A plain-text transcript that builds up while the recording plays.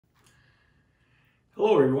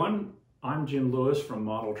Hello everyone, I'm Jim Lewis from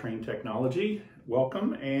Model Train Technology.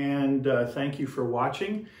 Welcome and thank you for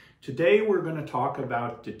watching. Today we're going to talk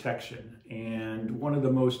about detection, and one of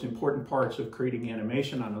the most important parts of creating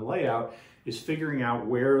animation on a layout is figuring out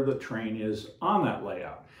where the train is on that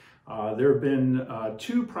layout. There have been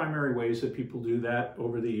two primary ways that people do that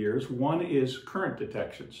over the years. One is current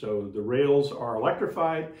detection. So the rails are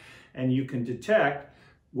electrified and you can detect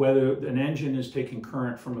whether an engine is taking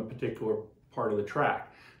current from a particular part of the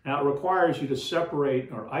track. Now it requires you to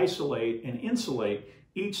separate or isolate and insulate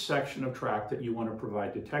each section of track that you want to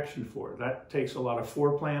provide detection for. That takes a lot of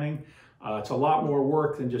foreplanning. It's a lot more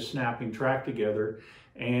work than just snapping track together,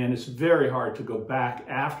 and it's very hard to go back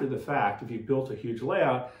after the fact if you built a huge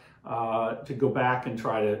layout to go back and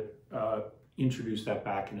try to introduce that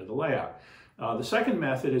back into the layout. The second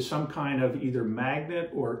method is some kind of either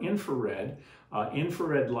magnet or infrared.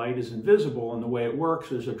 Infrared light is invisible, and the way it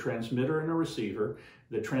works is a transmitter and a receiver.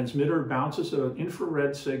 The transmitter bounces an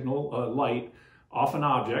infrared signal, light, off an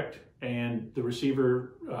object, and the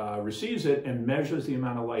receiver receives it and measures the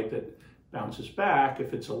amount of light that bounces back.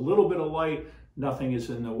 If it's a little bit of light, nothing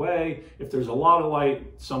is in the way. If there's a lot of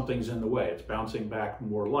light, something's in the way. It's bouncing back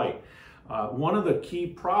more light. One of the key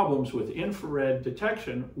problems with infrared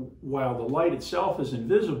detection, while the light itself is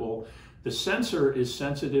invisible, the sensor is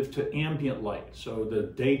sensitive to ambient light. So the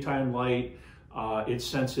daytime light, it's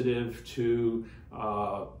sensitive to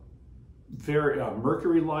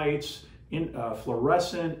mercury lights,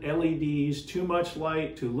 fluorescent, LEDs, too much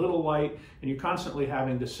light, too little light, and you're constantly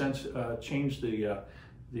having to change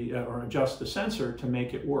or adjust the sensor to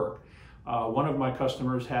make it work. One of my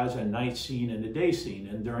customers has a night scene and a day scene,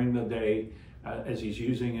 and during the day, as he's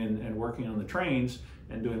using and working on the trains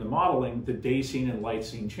and doing the modeling, the day scene and light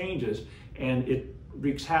scene changes, and it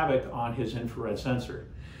wreaks havoc on his infrared sensor.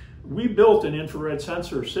 We built an infrared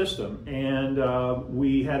sensor system, and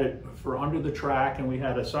we had it for under the track, and we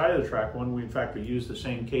had a side of the track one. We in fact used the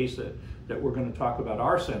same case that we're going to talk about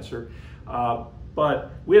our sensor.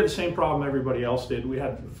 But we had the same problem everybody else did. We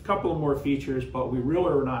had a couple of more features, but we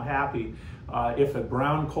really were not happy. If a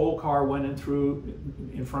brown coal car went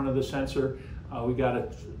in front of the sensor, we got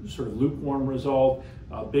a sort of lukewarm result.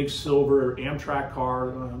 A big silver Amtrak car.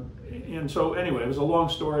 And so anyway, it was a long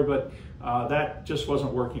story, but that just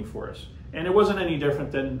wasn't working for us. And it wasn't any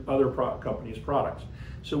different than other companies' products.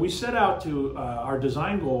 So we set out to, our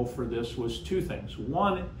design goal for this was two things.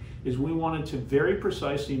 One is we wanted to very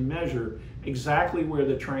precisely measure exactly where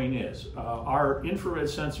the train is. Our infrared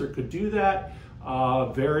sensor could do that,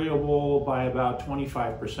 variable by about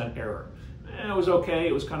 25% error. And it was okay,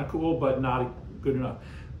 it was kind of cool, but not good enough.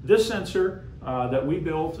 This sensor that we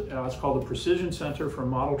built, it's called the Precision Sensor from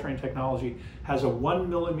Model Train Technology, has a 1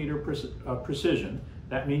 millimeter precision.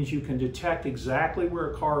 That means you can detect exactly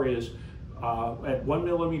where a car is at 1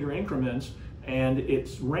 millimeter increments, and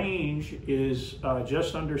its range is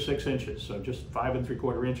just under 6 inches, so just 5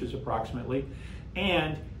 3/4 inches approximately,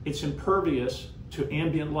 and it's impervious to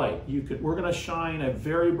ambient light. We're going to shine a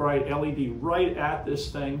very bright LED right at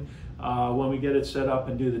this thing when we get it set up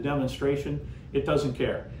and do the demonstration. It doesn't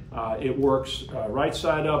care. It works right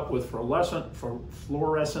side up with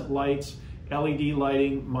fluorescent lights, LED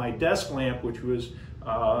lighting. My desk lamp, which was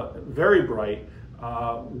very bright,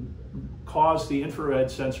 caused the infrared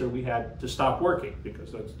sensor we had to stop working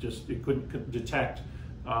because it couldn't detect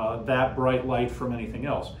that bright light from anything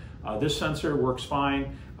else. This sensor works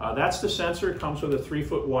fine. That's the sensor. It comes with a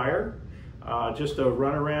 3-foot wire. Just to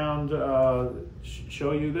run around,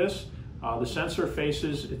 show you this. The sensor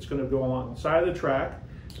faces, it's going to go along the side of the track.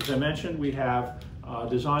 As I mentioned, we have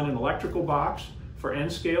designed an electrical box for N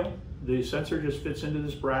scale. The sensor just fits into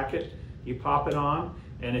this bracket. You pop it on,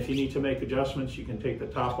 and if you need to make adjustments, you can take the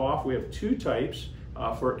top off. We have two types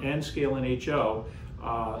for N scale and HO.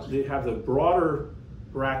 They have the broader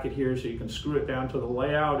bracket here, so you can screw it down to the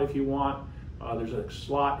layout if you want. There's a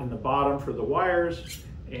slot in the bottom for the wires,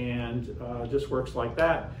 and just works like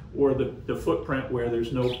that. Or the footprint where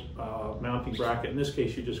there's no mounting bracket. In this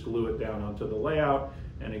case, you just glue it down onto the layout,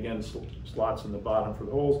 and again, slots in the bottom for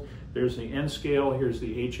the holes. There's the N scale, here's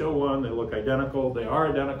the HO one. They look identical. They are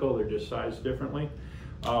identical, they're just sized differently.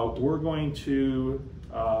 We're going to,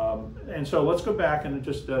 and so let's go back and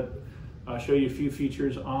just show you a few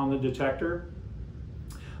features on the detector.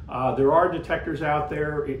 There are detectors out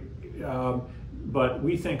there, but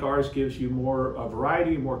we think ours gives you more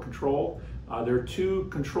variety, more control. There are two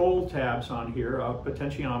control tabs on here,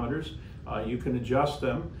 potentiometers. You can adjust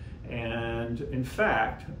them, and in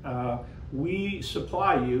fact, we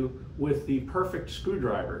supply you with the perfect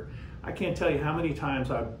screwdriver. I can't tell you how many times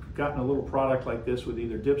I've gotten a little product like this with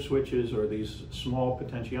either dip switches or these small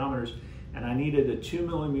potentiometers, and I needed a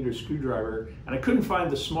 2mm screwdriver, and I couldn't find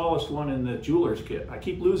the smallest one in the jeweler's kit. I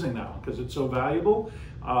keep losing that one because it's so valuable.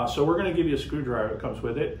 So we're going to give you a screwdriver that comes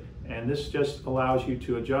with it, and this just allows you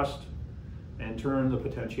to adjust and turn the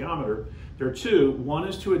potentiometer. There are two. One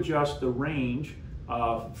is to adjust the range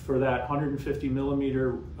for that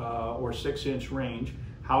 150mm or 6-inch range,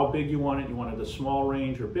 how big you want it. You want it a small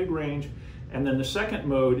range or big range. And then the second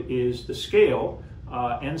mode is the scale,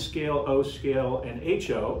 N scale, O scale, and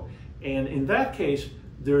HO. And in that case,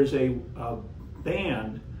 there's a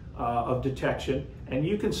band of detection, and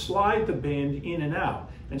you can slide the band in and out.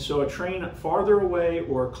 And so a train farther away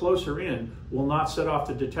or closer in will not set off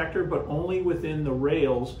the detector, but only within the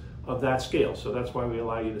rails of that scale. So that's why we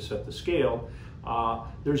allow you to set the scale.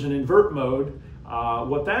 There's an invert mode.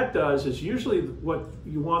 What that does is usually what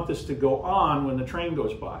you want this to go on when the train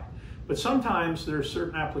goes by. But sometimes there are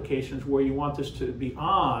certain applications where you want this to be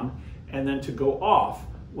on and then to go off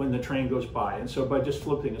when the train goes by. And so by just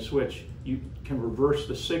flipping a switch, you can reverse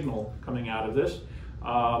the signal coming out of this.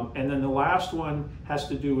 And then the last one has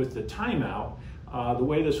to do with the timeout. The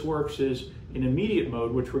way this works is in immediate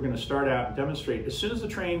mode, which we're going to start out and demonstrate. As soon as the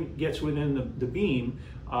train gets within the beam,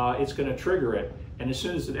 it's going to trigger it. And as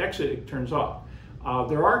soon as it exits, it turns off.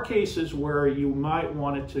 There are cases where you might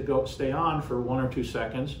want it to stay on for 1 or 2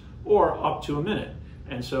 seconds or up to a minute.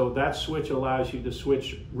 And so that switch allows you to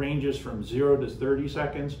switch ranges from 0 to 30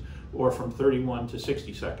 seconds or from 31 to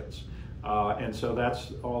 60 seconds. And so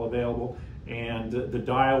that's all available. And the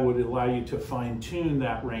dial would allow you to fine tune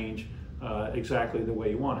that range exactly the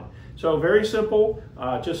way you want it. So very simple,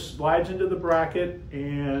 just slides into the bracket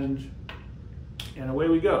and away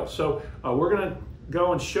we go. So we're going to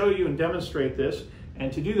go and show you and demonstrate this.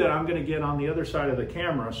 And to do that, I'm going to get on the other side of the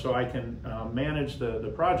camera so I can manage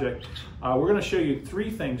the project. We're going to show you 3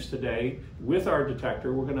 things today with our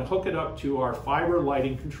detector. We're going to hook it up to our fiber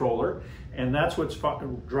lighting controller, and that's what's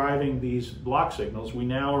driving these block signals. We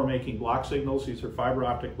now are making block signals. These are fiber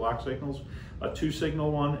optic block signals, a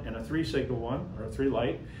 2-signal one and a 3-signal one, or a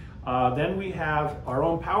 3-light. Then we have our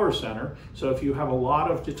own power center. So if you have a lot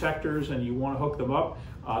of detectors and you want to hook them up,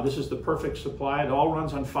 this is the perfect supply. It all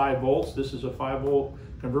runs on 5 volts. This is a 5-volt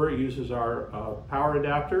converter. It uses our power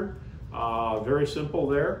adapter. Very simple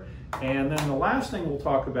there. And then the last thing we'll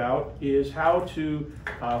talk about is how to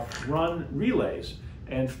run relays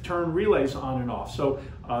and turn relays on and off. So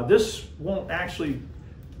this won't actually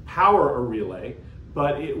power a relay,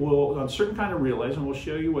 but it will, on certain kind of relays, and we'll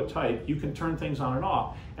show you what type, you can turn things on and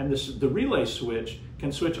off. And the relay switch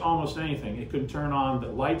can switch almost anything. It can turn on the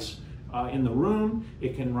lights in the room,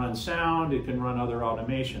 it can run sound, it can run other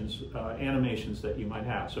automations, animations that you might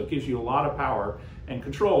have. So it gives you a lot of power and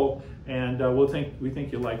control, and we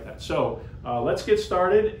think you'll like that. So let's get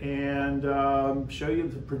started and show you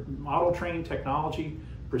the model train technology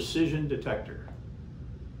precision detector.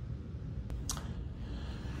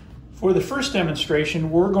 For the first demonstration,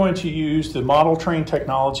 we're going to use the Model Train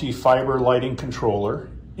Technology fiber lighting controller.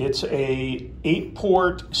 It's a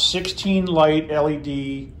 8-port, 16-light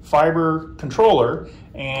LED fiber controller,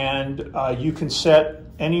 and you can set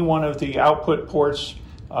any one of the output ports.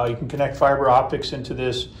 You can connect fiber optics into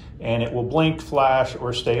this, and it will blink, flash,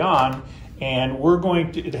 or stay on. And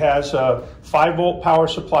it has a 5-volt power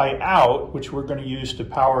supply out, which we're going to use to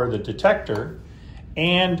power the detector,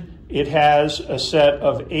 and it has a set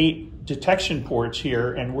of 8 detection ports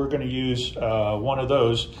here, and we're going to use one of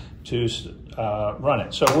those to run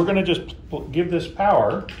it. So we're going to just give this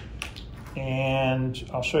power, and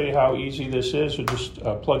I'll show you how easy this is. So just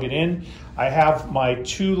plug it in. I have my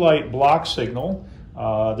 2-light block signal.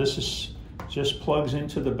 This is just plugs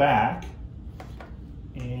into the back,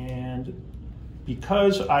 and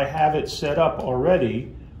because I have it set up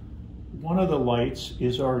already, one of the lights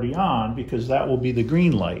is already on because that will be the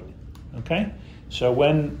green light. Okay. So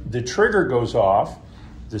when the trigger goes off,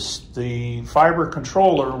 the fiber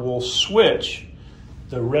controller will switch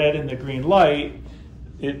the red and the green light.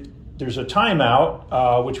 There's a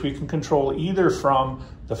timeout, which we can control either from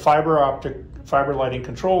the fiber lighting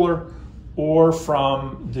controller or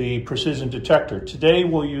from the precision detector. Today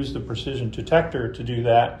we'll use the precision detector to do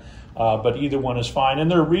that, but either one is fine.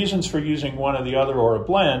 And there are reasons for using one or the other or a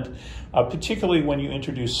blend, particularly when you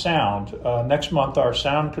introduce sound. Next month our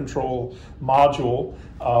sound control module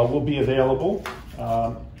will be available.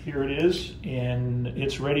 Here it is, and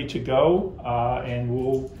it's ready to go,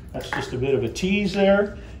 and that's just a bit of a tease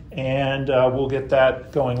there, and we'll get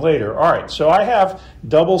that going later. All right, so I have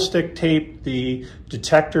double stick taped the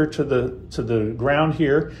detector to the ground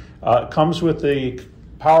here. It comes with the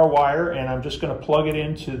power wire, and I'm just going to plug it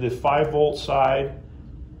into the 5-volt side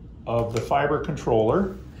of the fiber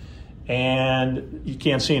controller. and you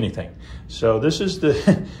can't see anything. So this is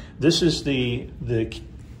the this is the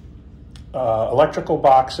electrical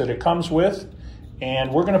box that it comes with,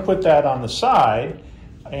 and we're going to put that on the side.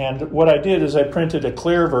 And what I did is I printed a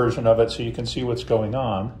clear version of it so you can see what's going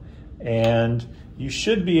on, and you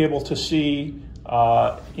should be able to see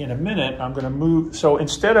in a minute. I'm going to move. So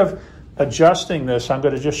instead of adjusting this, I'm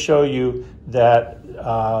going to just show you that.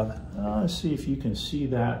 Let's see if you can see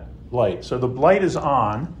that light. So the light is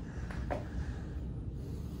on.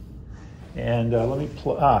 And let me,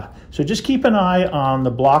 so just keep an eye on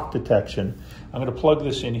the block detection. I'm going to plug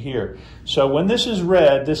this in here. So when this is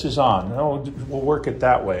red, this is on. We'll work it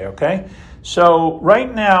that way, okay? So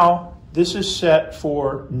right now, this is set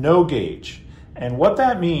for no gauge. And what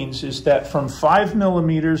that means is that from 5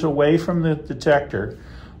 millimeters away from the detector,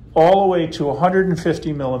 all the way to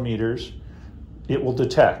 150 millimeters, it will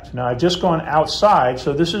detect. Now I've just gone outside,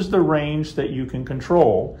 so this is the range that you can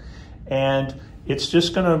control. And it's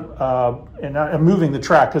just going to, and I'm moving the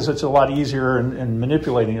track because it's a lot easier in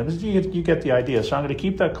manipulating it. But you get the idea. So I'm going to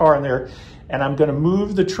keep that car in there, and I'm going to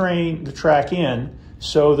move the track in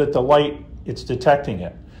so that the light, it's detecting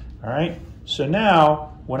it. All right. So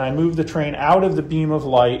now when I move the train out of the beam of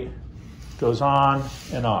light, it goes on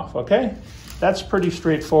and off. Okay. That's pretty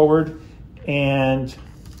straightforward. And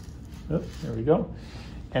there we go.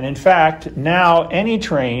 And in fact, now any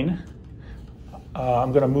train,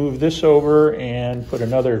 I'm going to move this over and put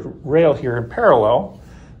another rail here in parallel.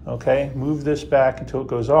 Okay, move this back until it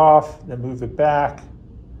goes off, then move it back.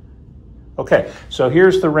 Okay, so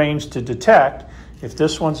here's the range to detect. If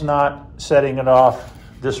this one's not setting it off,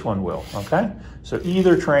 this one will, okay? So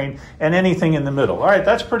either train and anything in the middle. All right,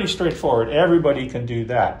 that's pretty straightforward. Everybody can do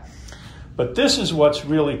that. But this is what's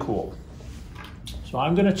really cool. So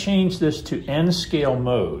I'm going to change this to N scale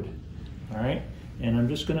mode, all right? And I'm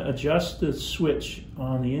just going to adjust the switch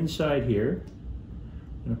on the inside here.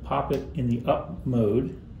 I'm going to pop it in the up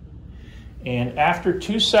mode. And after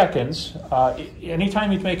 2 seconds,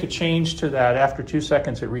 anytime you make a change to that, after 2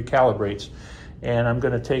 seconds it recalibrates. And I'm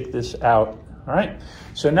going to take this out. All right.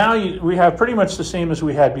 So now we have pretty much the same as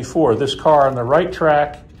we had before. This car on the right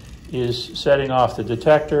track is setting off the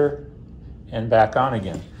detector and back on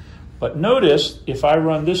again. But notice if I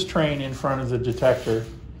run this train in front of the detector,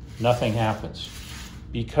 nothing happens,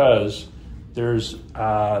 because there's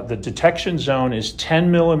the detection zone is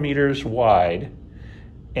 10 millimeters wide,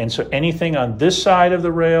 and so anything on this side of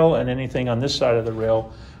the rail and anything on this side of the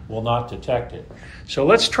rail will not detect it. So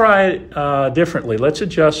let's try it differently. Let's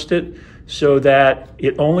adjust it so that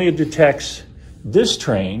it only detects this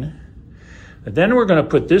train. And then we're going to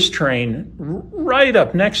put this train right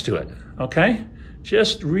up next to it, okay?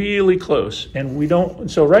 Just really close. And we don't,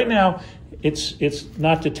 so right now it's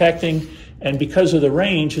not detecting, and because of the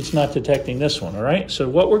range, it's not detecting this one, all right? So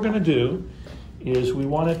what we're going to do is we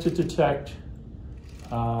want it to detect,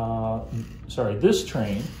 this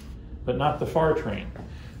train, but not the far train.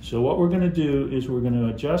 So what we're going to do is we're going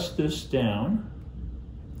to adjust this down.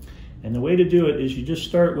 And the way to do it is you just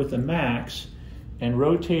start with the max and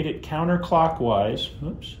rotate it counterclockwise,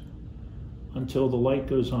 oops, until the light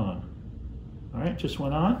goes on. All right, just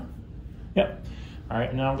went on? Yep. All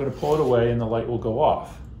right, now I'm going to pull it away and the light will go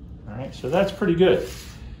off. All right, so that's pretty good.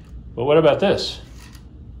 But what about this?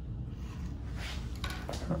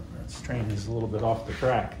 Oh, that train is a little bit off the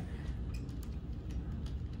track.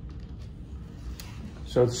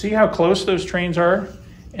 So see how close those trains are?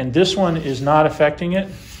 And this one is not affecting it,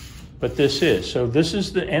 but this is. So this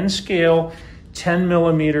is the N scale 10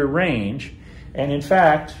 millimeter range. And in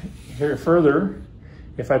fact, here further,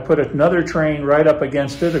 if I put another train right up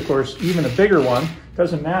against it, of course, even a bigger one,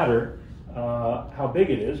 doesn't matter how big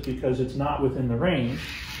it is because it's not within the range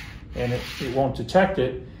and it won't detect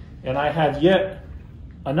it. And I have yet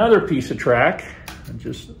another piece of track,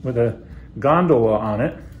 just with a gondola on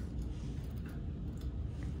it.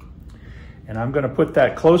 And I'm going to put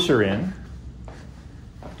that closer in,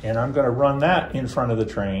 and I'm going to run that in front of the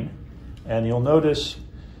train, and you'll notice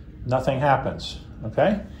nothing happens,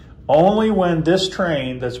 okay? Only when this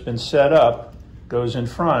train that's been set up goes in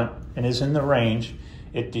front and is in the range,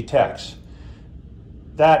 it detects.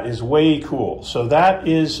 That is way cool. So that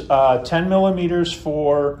is 10 millimeters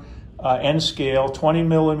for N scale, 20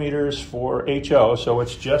 millimeters for HO, so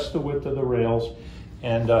it's just the width of the rails,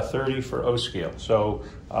 and 30 for O scale. So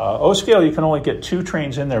O scale, you can only get 2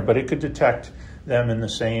 trains in there, but it could detect them in the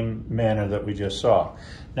same manner that we just saw.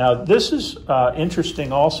 Now, this is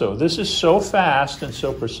interesting also. This is so fast and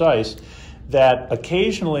so precise that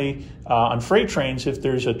occasionally on freight trains, if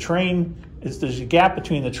there's a train there's a gap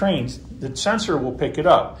between the trains, the sensor will pick it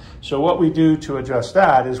up. So what we do to adjust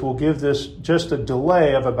that is we'll give this just a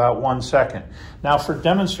delay of about 1 second. Now for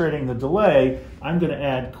demonstrating the delay, I'm going to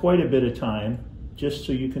add quite a bit of time just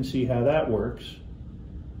so you can see how that works.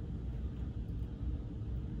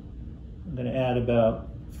 I'm going to add about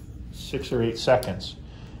 6 or 8 seconds.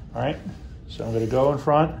 All right, so I'm going to go in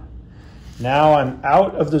front. Now I'm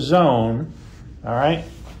out of the zone, all right,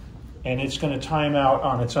 and it's going to time out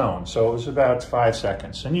on its own. So it was about 5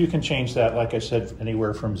 seconds. And you can change that, like I said,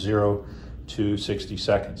 anywhere from 0 to 60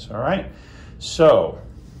 seconds, all right? So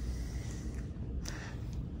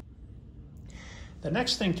the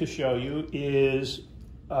next thing to show you is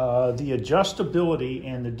the adjustability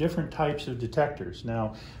and the different types of detectors.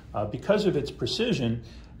 Now, because of its precision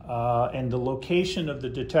and the location of the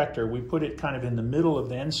detector, we put it kind of in the middle of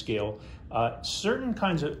the N scale. Certain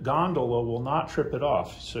kinds of gondola will not trip it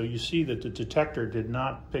off. So you see that the detector did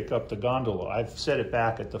not pick up the gondola. I've set it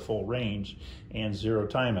back at the full range and 0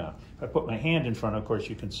 timeout. If I put my hand in front, of course,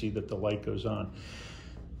 you can see that the light goes on.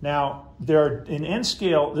 Now, in N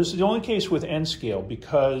scale, this is the only case with N scale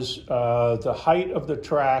because the height of the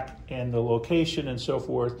track and the location and so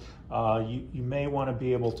forth, you may want to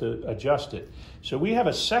be able to adjust it. So we have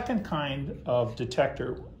a second kind of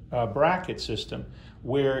detector bracket system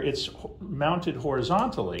where it's mounted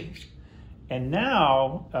horizontally. And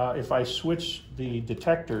now, if I switch the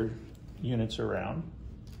detector units around,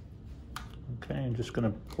 okay, I'm just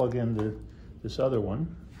going to plug in this other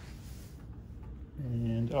one.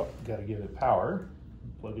 And, oh, got to give it power.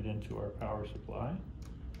 Plug it into our power supply.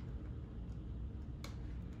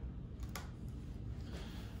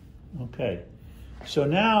 Okay, so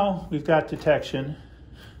now we've got detection.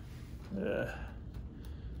 All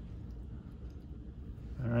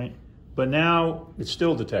right, but now it's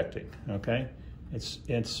still detecting, okay?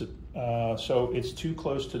 So it's too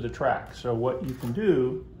close to the track. So what you can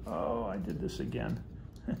do, oh, I did this again.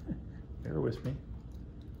 Bear with me.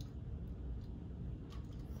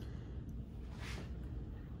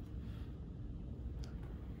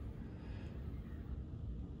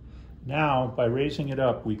 Now, by raising it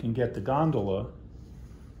up, we can get the gondola,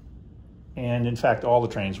 and in fact, all the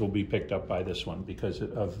trains will be picked up by this one because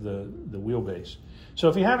of the wheelbase. So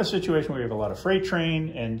if you have a situation where you have a lot of freight train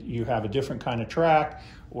and you have a different kind of track,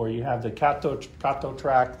 or you have the Kato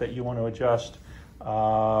track that you want to adjust,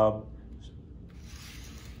 right,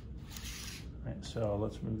 so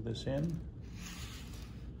let's move this in.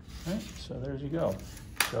 Right, so there you go.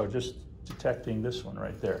 So just detecting this one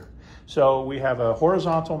right there. So we have a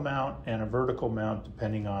horizontal mount and a vertical mount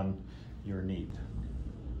depending on your need.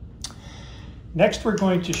 Next, we're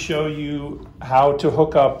going to show you how to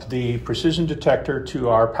hook up the precision detector to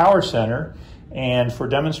our power center. And for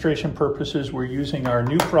demonstration purposes, we're using our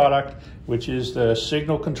new product, which is the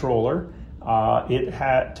signal controller. It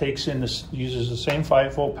uses the same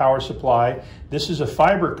 5-volt power supply. This is a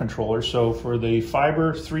fiber controller. So for the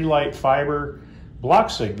fiber, 3-light fiber block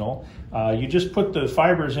signal, you just put the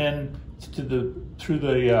fibers in through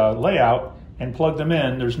the layout and plug them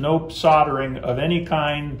in. There's no soldering of any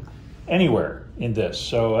kind anywhere in this.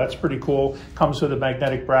 So that's pretty cool. Comes with a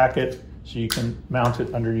magnetic bracket, so you can mount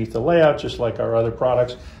it underneath the layout just like our other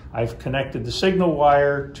products. I've connected the signal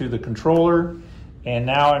wire to the controller, and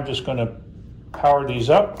now I'm just going to power these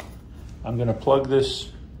up. I'm going to plug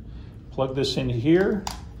this in here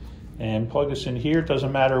and plug this in here. It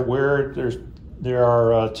doesn't matter where. There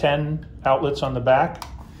are 10 outlets on the back.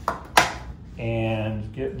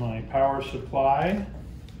 And get my power supply,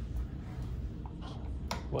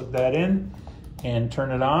 plug that in and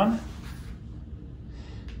turn it on.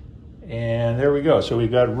 And there we go. So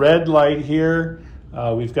we've got red light here.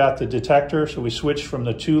 We've got the detector. So we switched from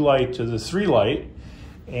the 2-light to the 3-light.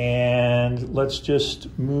 And let's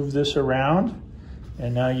just move this around.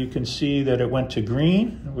 And now you can see that it went to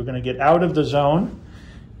green. We're going to get out of the zone.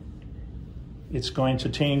 It's going to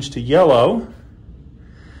change to yellow.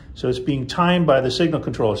 So it's being timed by the signal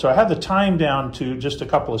controller. So I have the time down to just a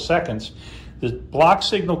couple of seconds. The block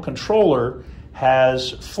signal controller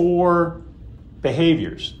has 4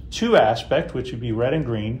 behaviors. 2 aspect, which would be red and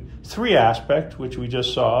green. 3 aspect, which we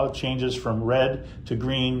just saw, changes from red to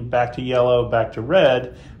green, back to yellow, back to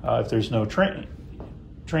red, if there's no train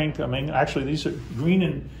coming. Actually, these are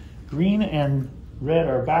green and red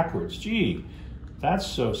are backwards. Gee, that's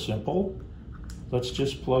so simple. Let's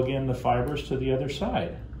just plug in the fibers to the other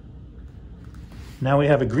side. Now we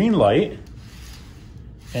have a green light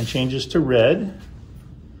and changes to red,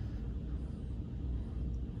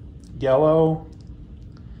 yellow,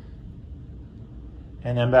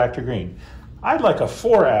 and then back to green. I'd like a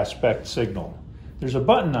 4-aspect signal. There's a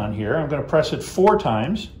button on here. I'm going to press it 4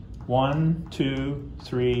 times, 1, 2,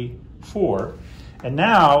 3, 4. And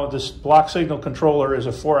now this block signal controller is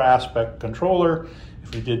a 4-aspect controller.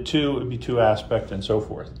 If we did 2, it would be 2-aspect and so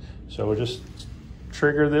forth. So we'll just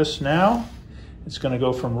trigger this now. It's going to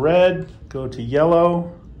go from red, go to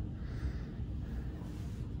yellow,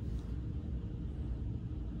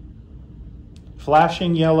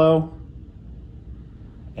 flashing yellow,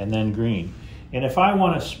 and then green. And if I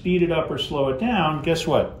want to speed it up or slow it down, guess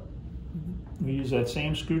what? We use that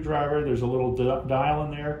same screwdriver. There's a little dial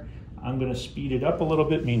in there. I'm going to speed it up a little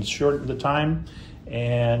bit, means shorten the time,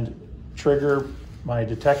 and trigger my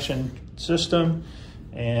detection system.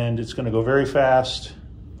 And it's going to go very fast.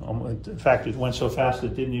 In fact, it went so fast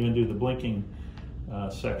it didn't even do the blinking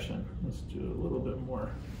section. Let's do a little bit more.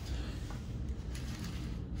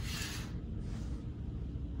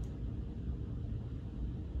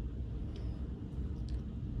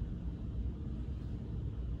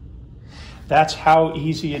 That's how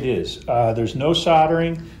easy it is. There's no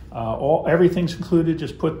soldering. Everything's included.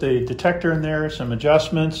 Just put the detector in there, some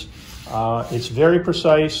adjustments. It's very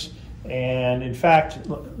precise. And in fact,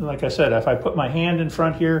 like I said, if I put my hand in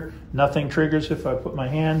front here, nothing triggers. If I put my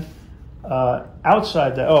hand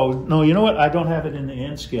outside the, oh, no, you know what? I don't have it in the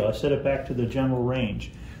N scale. I set it back to the general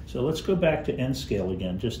range. So let's go back to N scale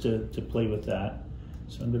again, just to play with that.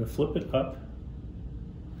 So I'm going to flip it up.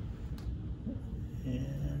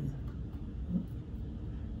 And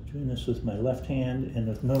doing this with my left hand and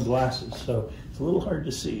with no glasses, so it's a little hard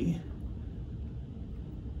to see.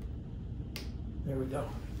 There we go.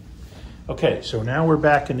 Okay, so now we're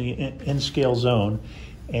back in the N-scale zone,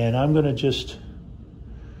 and I'm going to just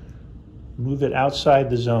move it outside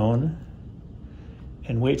the zone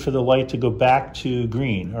and wait for the light to go back to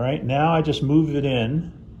green. All right, now I just move it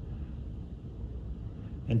in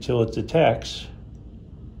until it detects.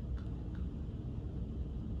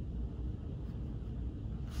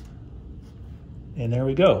 And there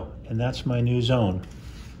we go, and that's my new zone.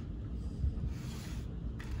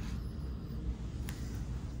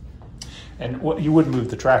 And you wouldn't move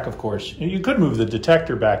the track, of course. You could move the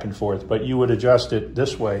detector back and forth, but you would adjust it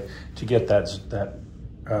this way to get that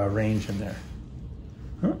range in there.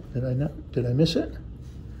 Huh? Did I miss it?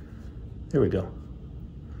 There we go.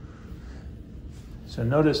 So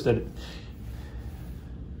notice that,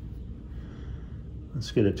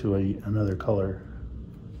 let's get it to another color.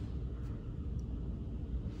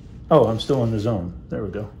 Oh, I'm still in the zone. There we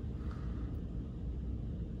go.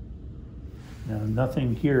 Now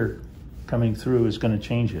nothing here coming through is going to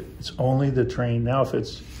change it. It's only the train. Now if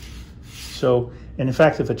it's, so, and in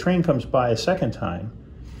fact, if a train comes by a second time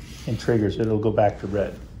and triggers it, it'll go back to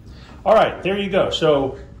red. All right, there you go.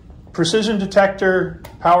 So precision detector,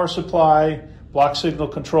 power supply, block signal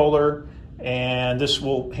controller, and this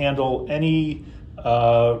will handle any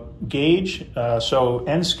gauge. So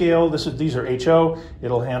N scale, these are HO.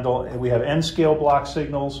 It'll handle, we have N scale block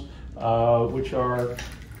signals, which are,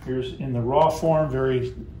 here's in the raw form,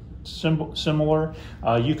 very similar.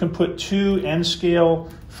 You can put 2 N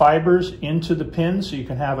scale fibers into the pin, so you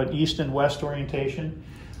can have an east and west orientation.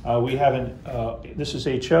 We have this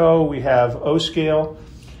is HO, we have O scale,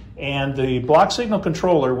 and the block signal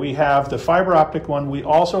controller, we have the fiber optic one. We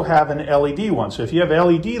also have an LED one. So if you have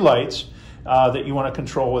LED lights that you want to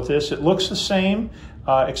control with this, it looks the same,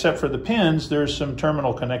 except for the pins. There's some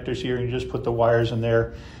terminal connectors here. You just put the wires in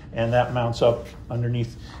there, and that mounts up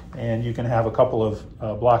underneath, and you can have a couple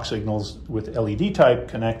of block signals with LED type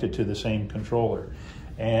connected to the same controller.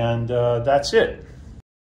 And that's it.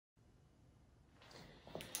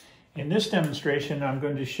 In this demonstration, I'm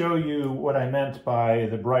going to show you what I meant by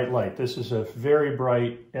the bright light. This is a very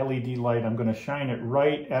bright LED light. I'm going to shine it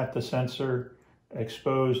right at the sensor,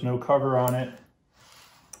 exposed, no cover on it.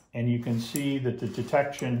 And you can see that the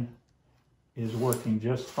detection is working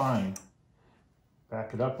just fine.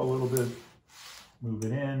 Back it up a little bit, move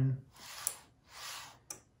it in.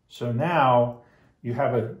 So now you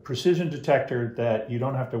have a precision detector that you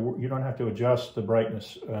don't have to adjust the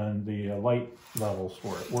brightness and the light levels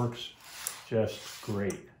for. It works just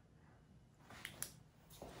great.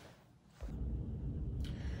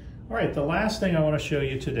 All right, the last thing I want to show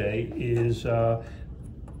you today is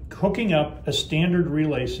hooking up a standard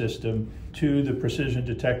relay system to the precision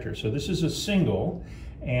detector. So this is a single,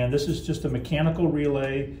 and this is just a mechanical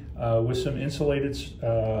relay with some insulated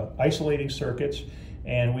isolating circuits.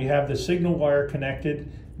 And we have the signal wire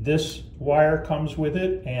connected. This wire comes with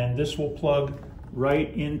it, and this will plug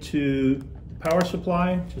right into the power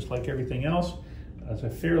supply, just like everything else. There's a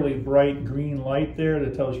fairly bright green light there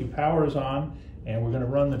that tells you power is on, and we're going to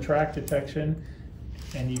run the track detection,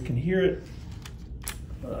 and you can hear it.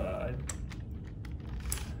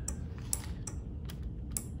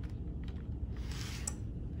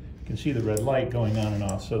 can see the red light going on and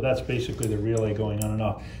off. So that's basically the relay going on and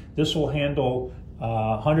off. This will handle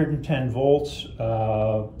 110 volts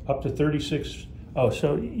up to 36. Oh,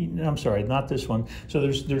 so I'm sorry, not this one. So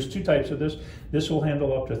there's two types of this. This will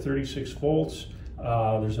handle up to 36 volts.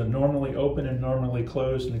 There's a normally open and normally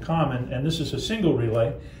closed and common, and this is a single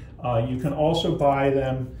relay. You can also buy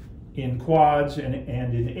them in quads and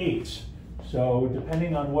in eights. So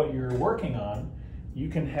depending on what you're working on, you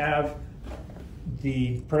can have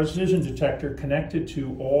the precision detector connected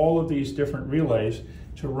to all of these different relays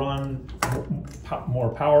to run more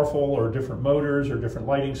powerful or different motors or different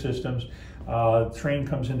lighting systems. Train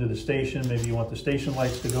comes into the station, maybe you want the station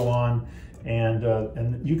lights to go on,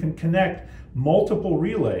 and you can connect multiple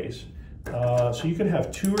relays. So you could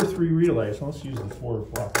have 2 or 3 relays. Let's use the 4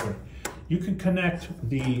 block here. You can connect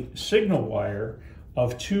the signal wire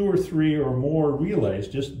of 2 or 3 or more relays,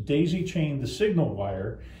 just daisy chain the signal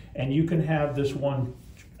wire, and you can have this one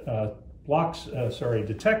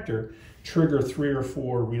detector trigger 3 or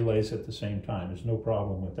 4 relays at the same time. There's no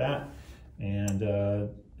problem with that. And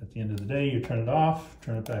at the end of the day, you turn it off,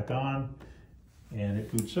 turn it back on, and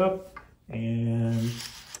it boots up, and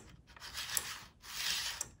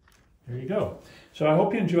there you go. So I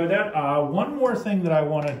hope you enjoyed that. One more thing that I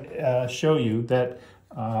want to show you that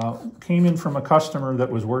came in from a customer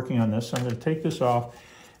that was working on this. I'm going to take this off,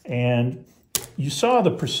 and you saw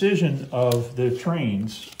the precision of the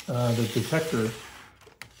trains, the detector.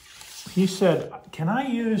 He said, can I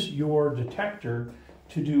use your detector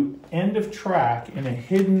to do end of track in a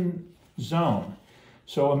hidden zone?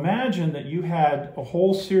 So imagine that you had a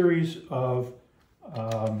whole series of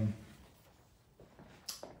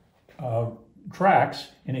tracks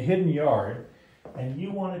in a hidden yard, and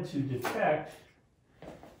you wanted to detect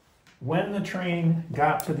when the train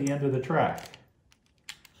got to the end of the track.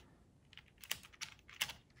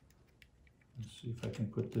 Let's see if I can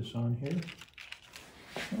put this on here.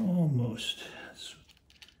 Almost.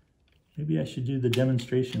 Maybe I should do the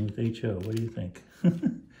demonstration with HO. What do you think? But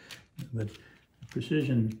the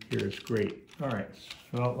precision here is great. All right,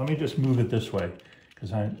 so let me just move it this way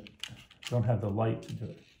because I don't have the light to do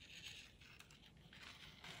it.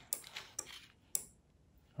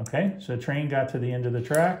 Okay, so train got to the end of the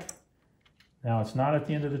track. Now it's not at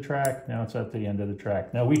the end of the track. Now it's at the end of the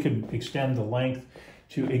track. Now we could extend the length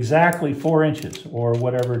to exactly 4 inches or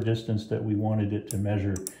whatever distance that we wanted it to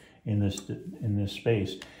measure in this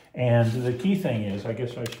space. And the key thing is, I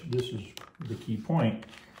guess this is the key point,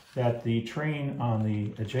 that the train on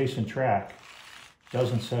the adjacent track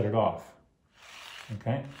doesn't set it off.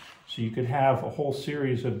 Okay, so you could have a whole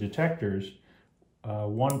series of detectors,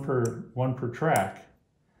 one per track,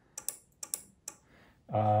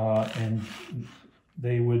 and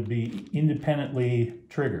they would be independently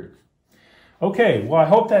triggered. Okay, well, I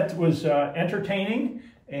hope that was entertaining,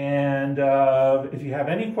 and if you have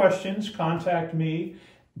any questions, contact me,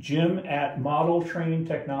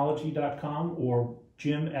 jim@modeltraintechnology.com or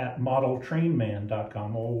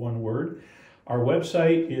jim@modeltrainman.com, all one word. Our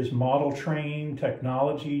website is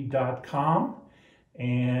modeltraintechnology.com,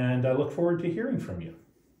 and I look forward to hearing from you.